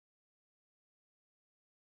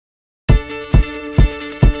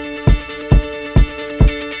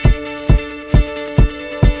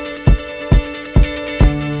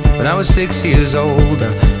When I was 6 years old,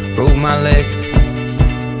 I broke my leg.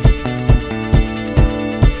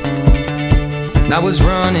 And I was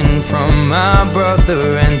running from my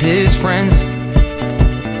brother and his friends,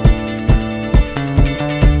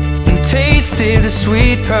 and tasted the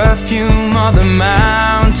sweet perfume of the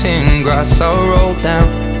mountain grass I rolled down.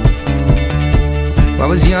 I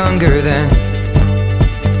was younger then.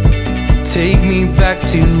 Take me back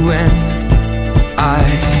to when I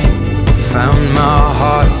found my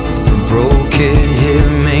heart, broke it here,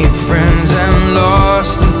 made friends and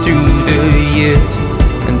lost them through the years.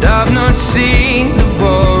 And I've not seen the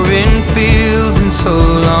boring fields in so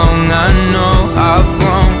long. I know I've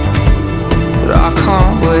grown, but I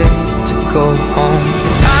can't wait to go home.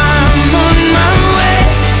 I'm on my way,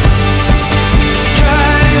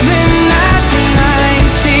 driving at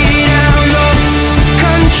 90 down those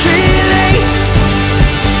country lanes,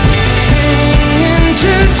 singing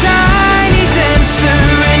to Tiny Dancer,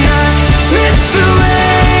 and I miss the way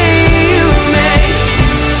you make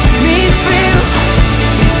me feel.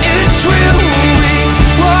 It's real. We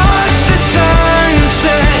watch the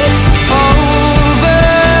sunset over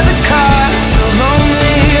the castle on the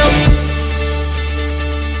hill.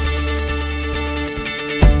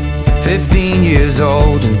 15 years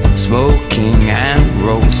old and smoking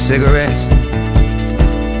hand-rolled cigarettes,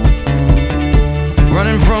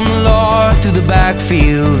 running from the law through the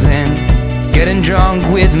backfields and getting drunk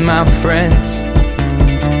with my friends.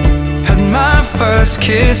 Had my first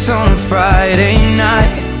kiss on a Friday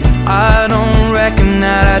night. I don't reckon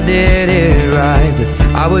that I did it right, but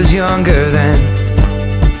I was younger then.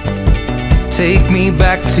 Take me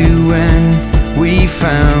back to when we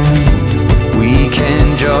found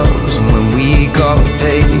weekend jobs, and when we got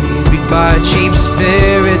paid, we'd buy cheap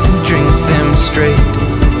spirits and drink them straight.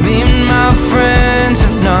 Me and my friends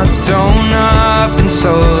have not thrown up in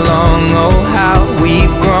so long. Oh, how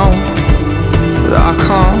we've grown, but I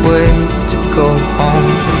can't wait to go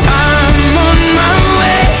home. I'm on my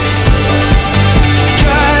way,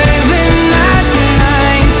 driving at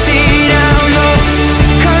 90 down those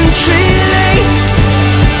country lanes,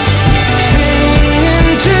 singing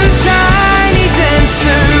to Tiny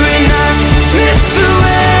Dancer, and I miss the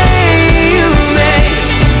way you make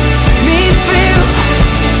me feel.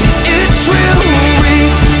 It's real. We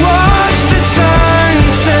watch the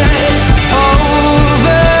sunset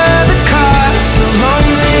over the castle on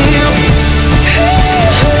the hill.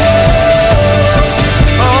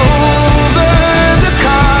 Over the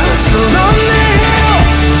castle on the hill.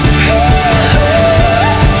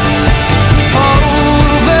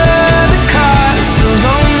 Over the castle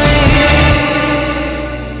on the hill.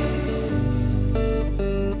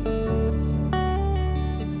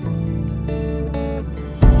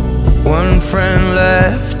 One friend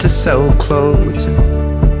left to sell clothes, and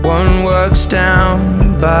one works down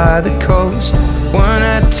by the coast. One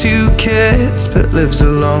had 2 kids but lives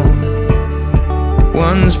alone.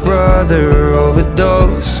 One's brother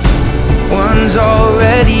overdosed. One's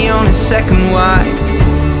already on his second wife.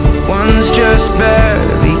 One's just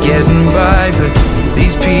barely getting by, but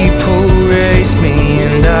these people raise me,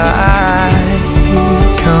 and I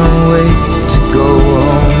can't wait to go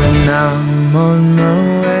home. And I'm on my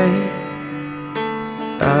way.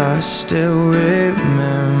 I still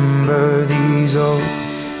remember these old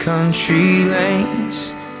country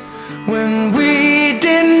lanes when we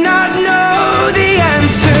did not know the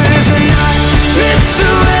answers, and I miss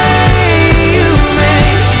the way you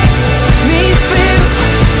make me feel.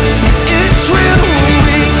 It's real.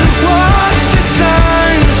 We watch the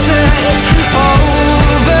sunset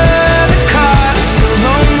over the castle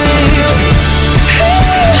on the hill.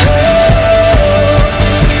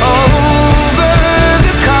 Over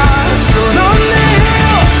the castle on the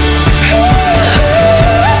hill.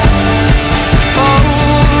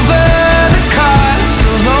 Over the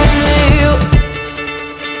castle on the hill.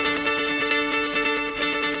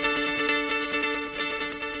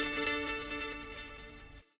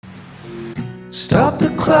 Stop the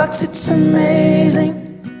clocks, it's amazing.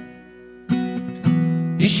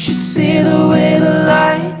 You should see the way the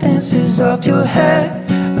light dances up your hair.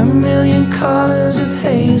 A million colors of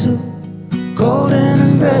hazel, golden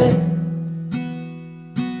and red.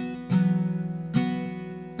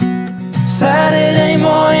 Saturday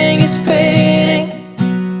morning is fading.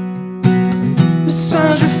 The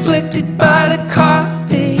sun's reflected by the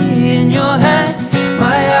coffee in your hand.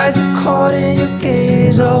 My eyes are caught in your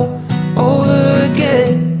gaze all over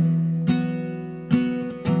again.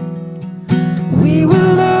 We were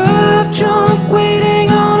love drunk, waiting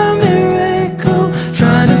on a miracle,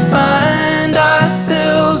 trying to find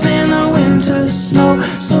ourselves in the winter snow.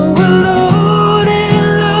 So alone in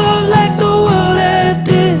love, like the world had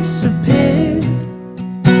disappeared.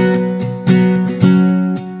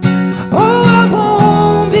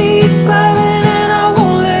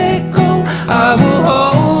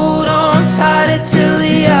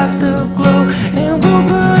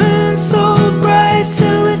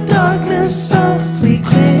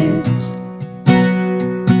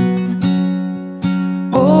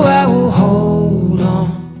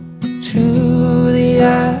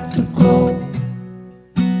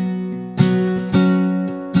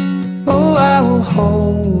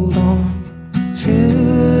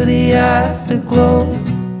 afterglow.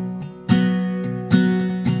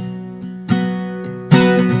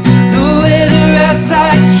 The weather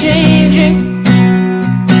outside's changing.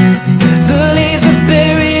 The leaves are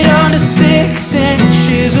buried under 6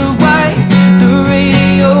 inches of white. The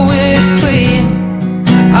radio is playing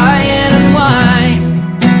Iron and Wine.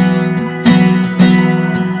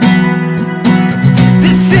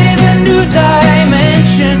 This is a new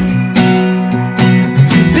dimension.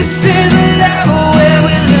 This is a level where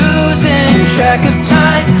we're losing track of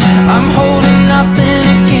time. I'm holding nothing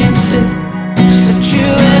against it, except you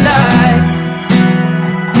and I.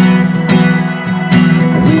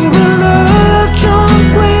 We were love drunk,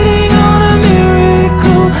 waiting on a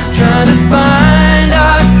miracle, trying to find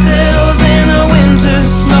ourselves in the winter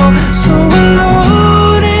snow. So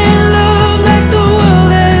alone in love, like the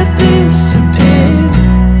world had disappeared.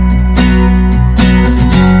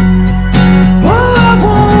 Oh, I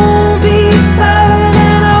won't be silent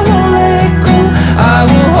and I won't let go. I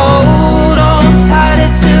will hold on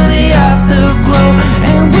tighter till the afterglow,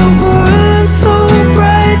 and we'll burn so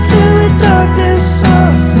bright till the darkness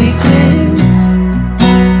softly clears.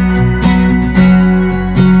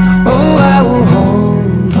 Oh, I will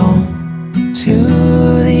hold on to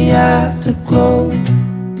the afterglow.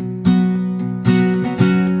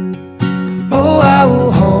 Oh, I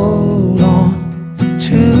will hold on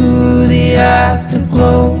to the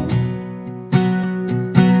afterglow.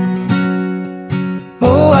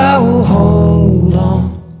 Oh, I will hold on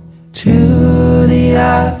to the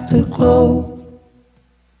afterglow.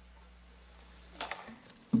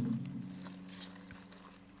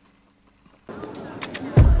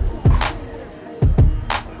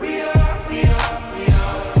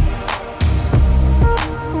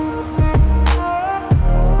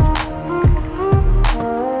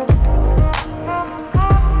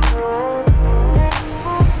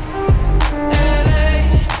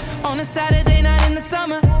 LA, on a Saturday night in the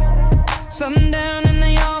summer, sundown and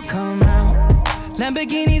they all come out.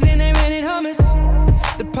 Lamborghinis and they rented hummus.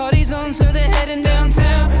 The party's on, so they're heading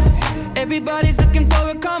downtown. Everybody's looking for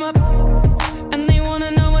a come up, and they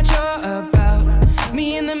wanna know what you're about.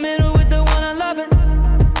 Me in the middle with the one I love it.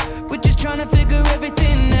 We're just trying to figure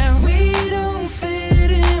everything out. We don't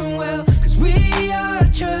fit in well, 'cause we are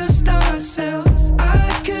just ourselves. I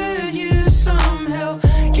could use some help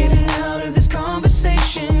getting out of this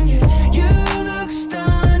conversation. Yeah, you look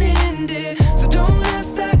stunning, dear, so don't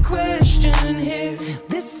ask that question here.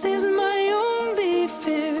 This is my only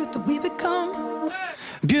fear, that we become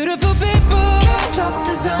beautiful people. Top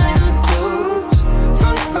designer clothes,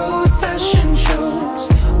 front row fashion shows.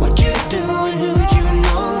 What you do and who'd you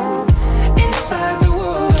know inside the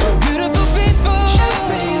world of beautiful people.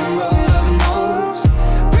 Champagne and rolled up nose,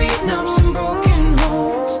 prenups and broken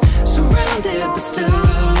homes. Surrounded but still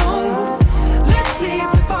alone. Let's leave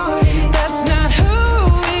the party. That's not who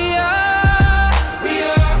we are.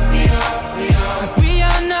 We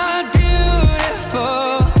are not beautiful.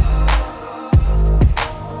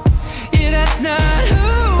 Yeah, that's not who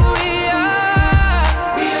we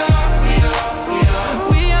are.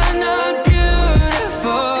 We are not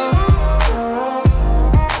beautiful.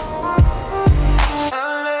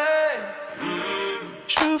 LA.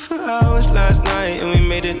 Drove for hours last night and we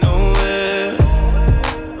made it nowhere.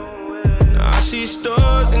 Now I see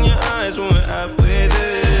stars in your eyes when we're halfway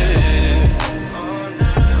there.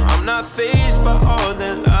 I'm not fazed by all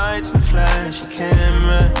the lights and flashy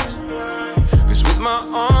cameras, 'cause with my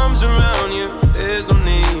arms around you, there's no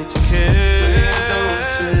need to care. We don't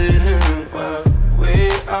fit in well, we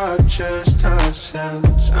are just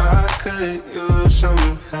ourselves. I could use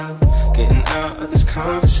some help getting out of this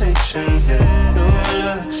conversation here. You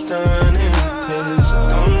look stunning, dear, so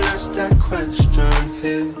don't ask that question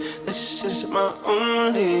here. This is my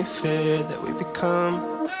only fear, that we become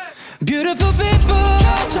beautiful people.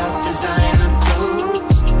 Top designer